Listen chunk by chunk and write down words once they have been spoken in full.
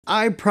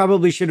I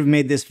probably should have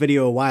made this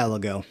video a while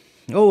ago.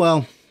 Oh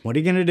well. What are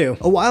you gonna do?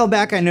 A while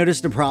back, I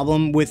noticed a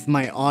problem with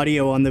my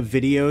audio on the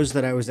videos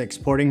that I was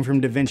exporting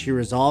from Davinci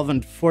Resolve.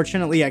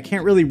 Unfortunately, I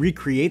can't really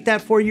recreate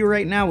that for you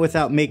right now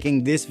without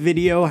making this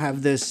video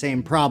have this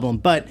same problem.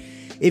 But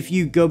if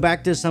you go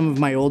back to some of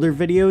my older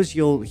videos,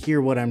 you'll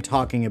hear what I'm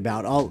talking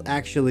about. I'll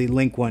actually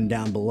link one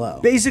down below.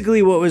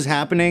 Basically, what was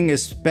happening,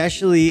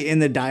 especially in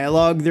the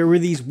dialogue, there were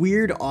these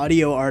weird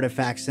audio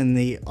artifacts in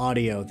the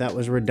audio that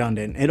was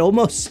redundant. It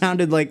almost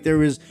sounded like there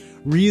was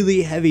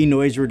really heavy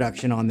noise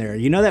reduction on there.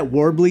 You know that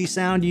warbly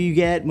sound you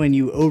get when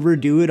you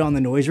overdo it on the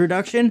noise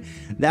reduction?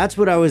 That's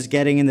what I was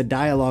getting in the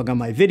dialogue on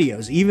my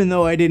videos, even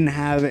though I didn't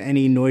have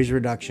any noise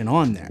reduction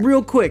on there.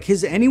 Real quick,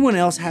 has anyone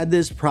else had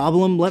this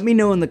problem? Let me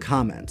know in the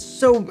comments.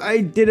 So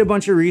I did a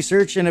bunch of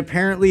research, and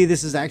apparently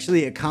this is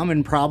actually a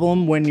common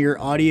problem when your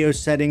audio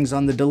settings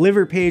on the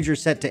deliver page are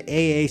set to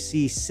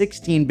AAC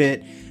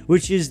 16-bit,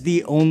 which is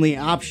the only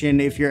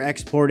option if you're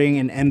exporting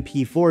an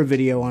MP4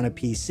 video on a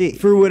PC.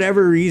 For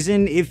whatever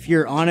reason, if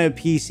you're on a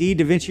PC,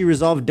 Davinci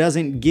Resolve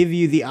doesn't give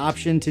you the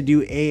option to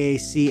do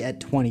AAC at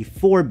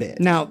 24-bit.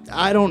 Now,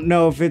 I don't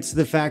know if it's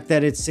the fact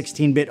that it's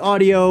 16-bit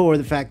audio or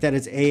the fact that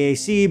it's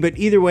AAC, but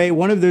either way,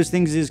 one of those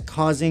things is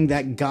causing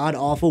that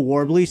god-awful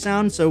warbly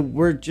sound, so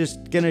we're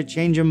just gonna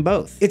change them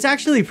both. It's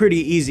actually pretty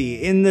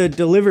easy. In the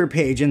deliver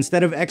page,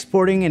 instead of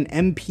exporting an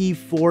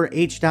MP4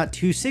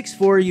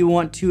 H.264, you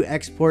want to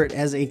export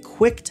as a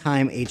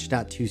QuickTime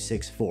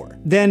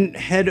H.264. Then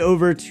head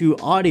over to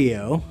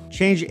audio,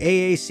 change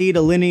AAC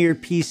to linear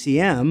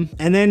PCM,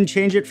 and then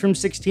change it from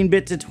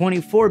 16-bit to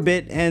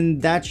 24-bit,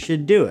 and that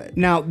should do it.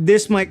 Now,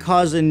 this might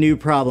cause a new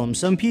problem.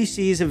 Some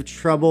PCs have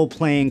trouble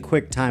playing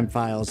QuickTime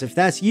files. If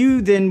that's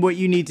you, then what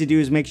you need to do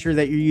is make sure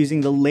that you're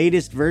using the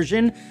latest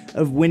version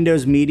of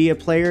Windows Media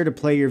Player to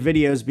play your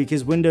videos,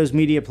 because Windows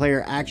Media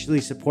Player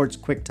actually supports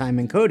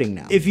QuickTime encoding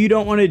now. If you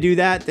don't want to do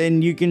that,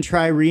 then you can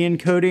try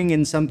re-encoding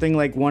in something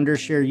like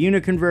Wondershare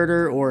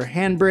Uniconverter or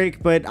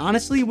Handbrake, but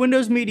honestly,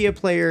 Windows Media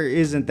Player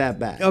isn't that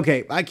bad.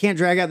 Okay, I can't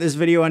drag out this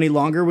video any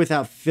longer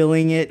without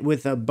filling it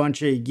with a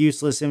bunch of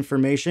useless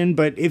information,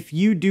 but if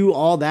you do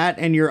all that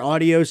and your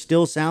audio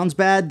still sounds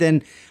bad,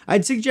 then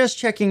I'd suggest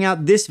checking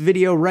out this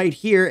video right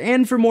here,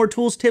 and for more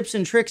tools, tips,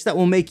 and tricks that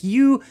will make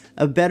you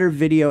a better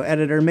video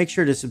editor, make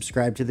sure to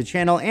subscribe to the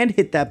channel and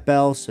hit that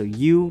bell so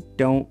you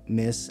don't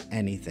miss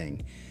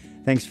anything.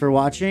 Thanks for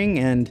watching,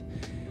 and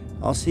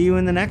I'll see you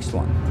in the next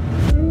one.